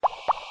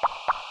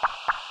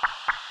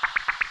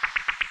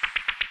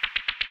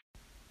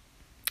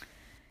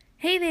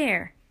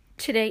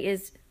Today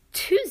is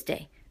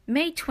Tuesday,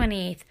 May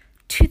 28th,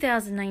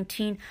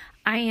 2019.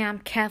 I am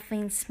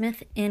Kathleen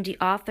Smith,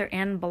 indie author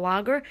and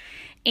blogger.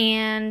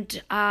 And,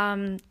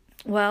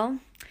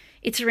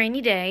 it's a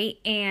rainy day,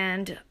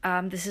 and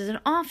this is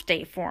an off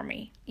day for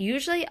me.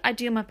 Usually I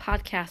do my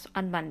podcast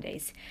on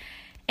Mondays.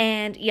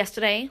 And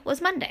yesterday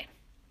was Monday.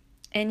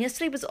 And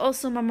yesterday was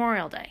also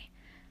Memorial Day.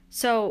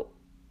 So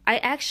I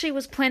actually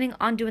was planning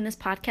on doing this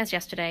podcast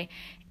yesterday,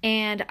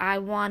 and I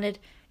wanted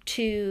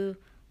to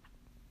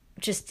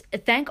just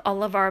thank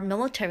all of our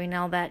military and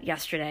all that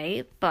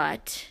yesterday,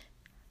 but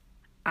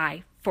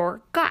I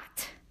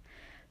forgot.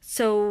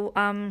 So,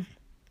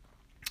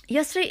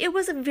 yesterday, it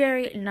was a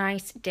very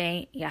nice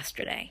day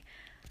yesterday.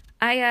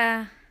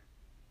 I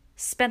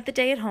spent the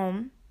day at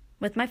home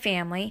with my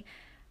family.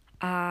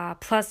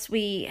 Plus,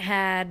 we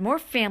had more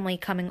family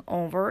coming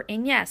over.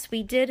 And yes,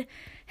 we did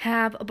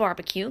have a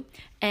barbecue.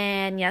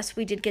 And yes,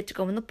 we did get to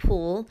go in the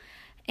pool.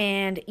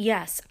 And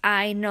yes,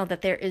 I know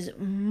that there is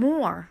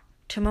more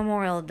to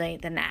Memorial Day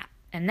than that.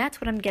 And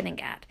that's what I'm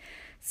getting at.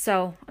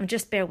 So,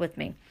 just bear with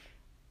me.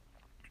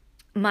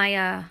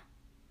 My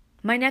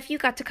nephew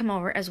got to come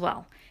over as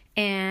well.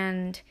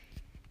 And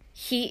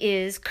he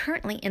is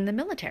currently in the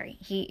military.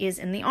 He is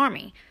in the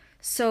Army.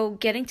 So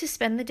getting to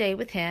spend the day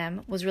with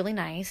him was really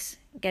nice.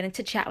 Getting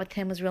to chat with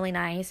him was really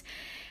nice.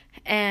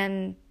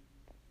 And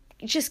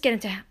just getting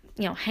to,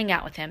 hang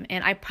out with him.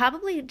 And I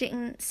probably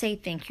didn't say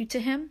thank you to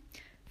him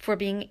for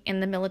being in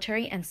the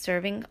military and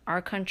serving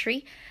our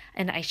country.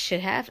 And I should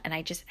have. And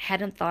I just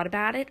hadn't thought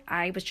about it.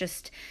 It was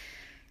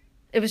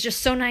just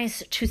so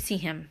nice to see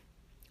him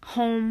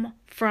home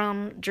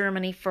from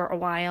Germany for a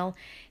while.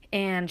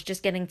 And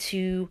just getting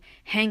to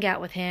hang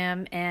out with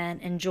him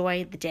and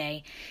enjoy the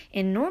day.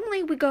 And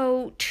normally we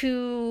go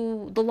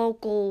to the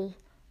local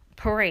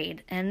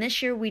parade. And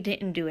this year we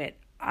didn't do it.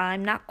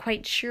 I'm not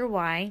quite sure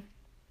why.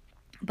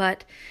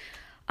 But,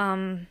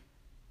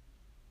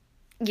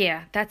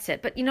 yeah, that's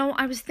it. But,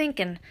 I was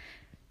thinking,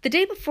 the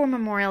day before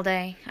Memorial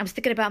Day, I was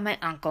thinking about my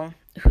uncle,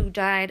 who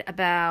died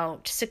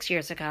about 6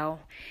 years ago.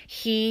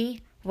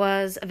 He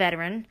was a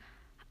veteran.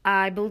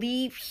 I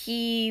believe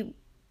he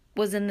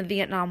was in the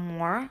Vietnam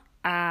War.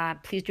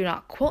 Please do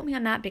not quote me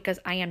on that because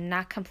I am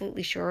not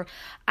completely sure.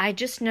 I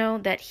just know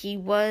that he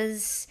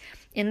was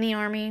in the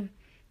Army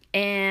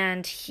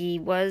and he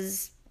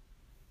was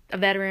a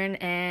veteran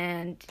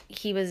and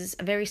he was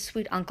a very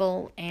sweet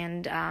uncle,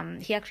 and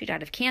he actually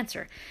died of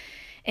cancer.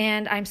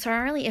 And I'm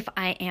sorry if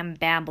I am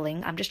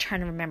babbling. I'm just trying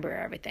to remember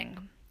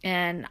everything.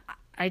 And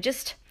I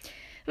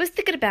was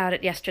thinking about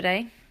it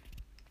yesterday.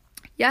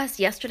 Yes,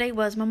 yesterday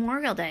was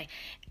Memorial Day.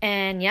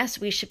 And yes,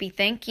 we should be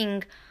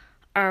thanking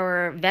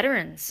our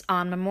veterans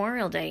on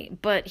Memorial Day.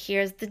 But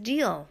here's the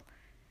deal.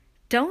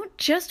 Don't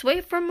just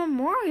wait for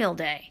Memorial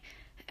Day.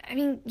 I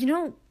mean,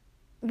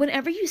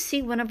 whenever you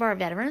see one of our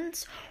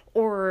veterans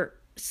or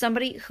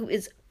somebody who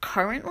is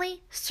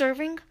currently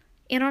serving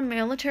in our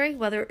military,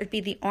 whether it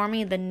be the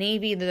Army, the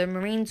Navy, the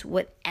Marines,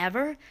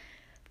 whatever,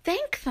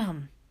 thank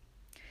them.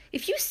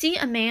 If you see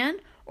a man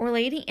or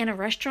lady in a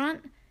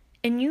restaurant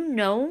and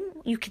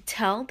you could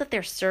tell that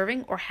they're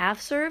serving or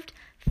have served,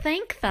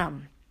 thank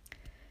them.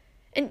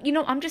 And,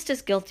 I'm just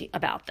as guilty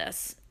about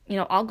this.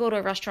 I'll go to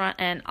a restaurant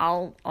and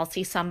I'll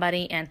see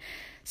somebody, and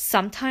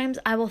sometimes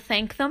I will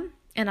thank them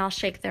and I'll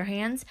shake their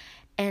hands.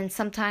 And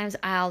sometimes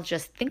I'll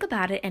just think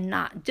about it and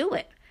not do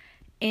it.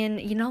 And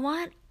you know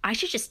what? I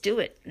should just do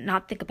it,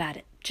 not think about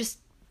it. Just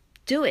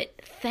do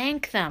it.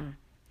 Thank them.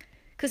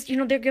 Because,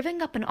 they're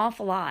giving up an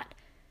awful lot.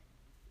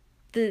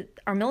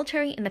 Our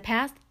military in the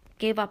past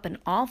gave up an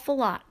awful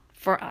lot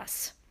for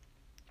us.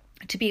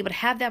 To be able to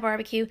have that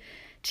barbecue,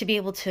 to be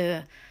able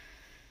to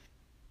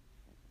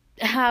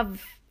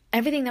have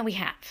everything that we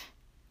have.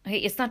 Okay?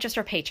 It's not just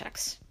our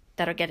paychecks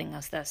that are getting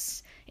us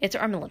this. It's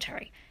our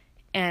military.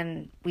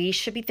 And we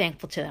should be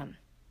thankful to them.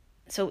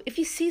 So if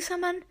you see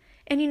someone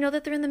and you know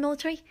that they're in the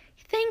military,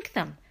 thank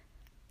them.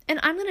 And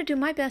I'm going to do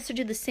my best to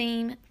do the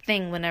same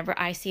thing whenever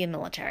I see a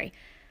military.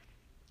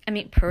 I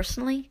mean,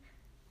 personally,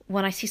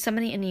 when I see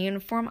somebody in a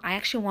uniform, I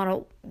actually want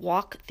to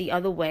walk the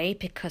other way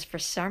because for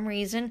some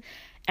reason,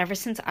 ever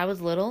since I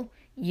was little,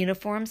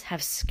 uniforms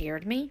have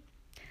scared me.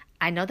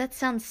 I know that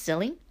sounds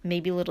silly,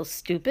 maybe a little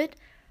stupid,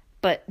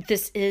 but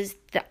this is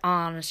the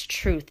honest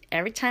truth.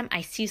 Every time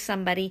I see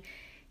somebody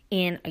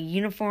in a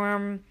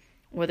uniform,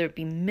 whether it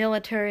be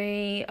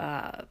military,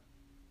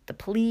 the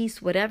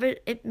police, whatever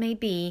it may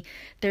be,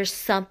 there's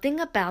something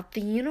about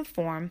the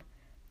uniform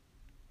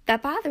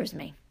that bothers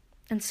me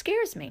and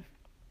scares me.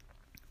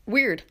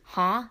 Weird,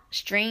 huh?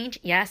 Strange?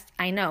 Yes,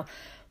 I know.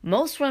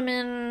 Most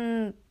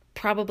women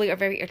probably are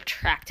very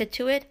attracted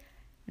to it.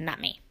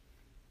 Not me.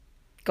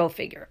 Go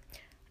figure.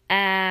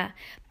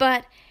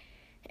 But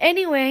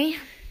anyway,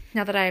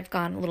 now that I've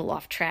gone a little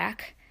off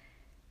track,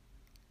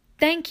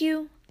 thank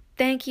you,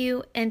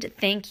 and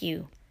thank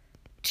you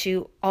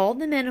to all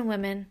the men and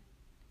women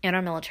in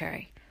our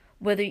military.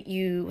 Whether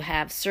you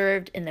have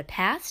served in the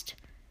past,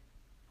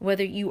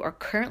 whether you are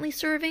currently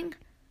serving,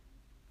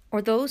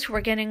 or those who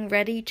are getting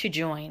ready to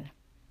join.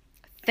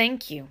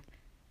 Thank you.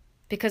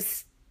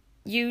 Because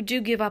You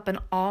do give up an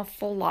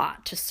awful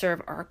lot to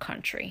serve our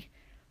country,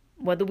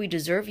 whether we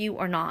deserve you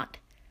or not.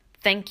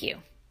 Thank you.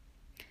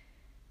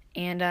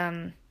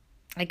 And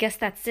I guess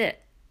that's it.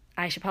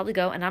 I should probably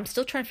go, and I'm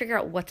still trying to figure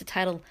out what to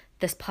title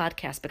this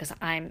podcast because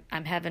I'm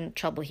having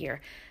trouble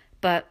here.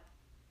 But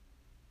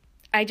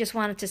I just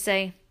wanted to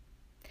say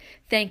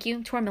thank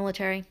you to our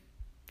military.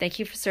 Thank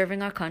you for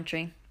serving our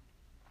country.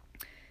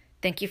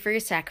 Thank you for your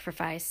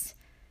sacrifice.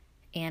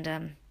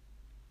 And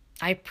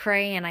I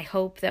pray and I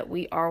hope that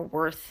we are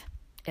worth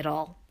it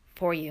all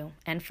for you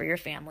and for your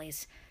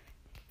families.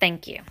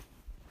 Thank you.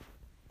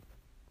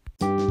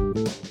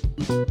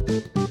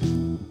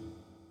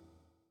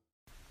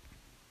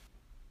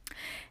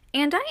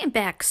 And I am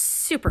back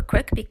super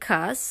quick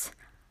because,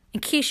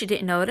 in case you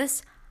didn't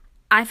notice,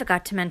 I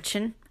forgot to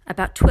mention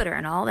about Twitter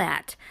and all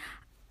that.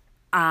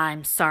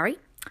 I'm sorry.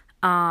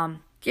 Not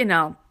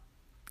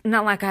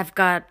like I've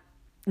got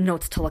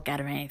notes to look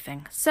at or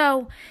anything.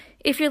 So,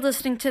 if you're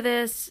listening to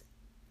this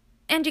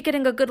and you're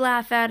getting a good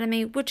laugh out of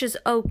me, which is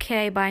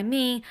okay by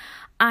me,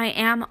 I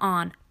am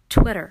on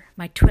Twitter.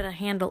 My Twitter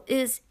handle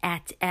is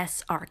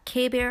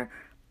 @SRKBear.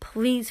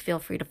 Please feel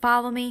free to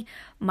follow me.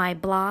 My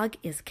blog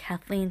is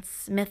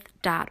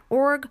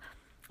KathleenSmith.org.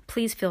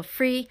 Please feel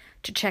free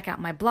to check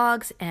out my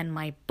blogs and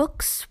my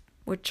books,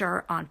 which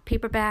are on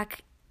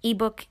paperback,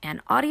 ebook, and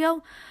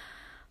audio.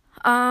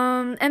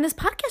 And this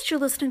podcast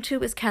you're listening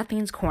to is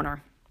Kathleen's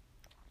Corner.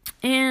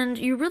 And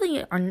you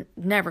really are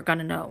never going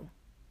to know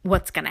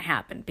what's going to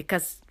happen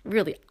because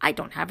really I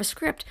don't have a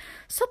script.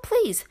 So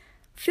please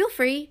feel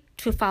free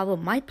to follow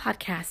my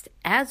podcast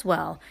as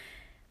well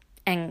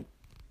and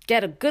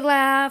get a good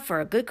laugh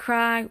or a good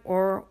cry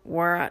or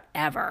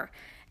whatever.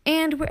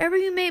 And wherever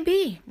you may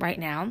be right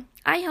now,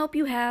 I hope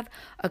you have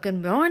a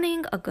good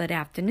morning, a good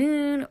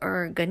afternoon,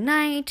 or a good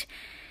night.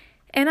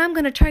 And I'm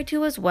going to try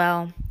to as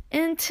well.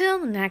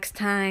 Until next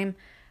time,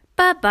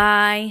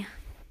 bye-bye.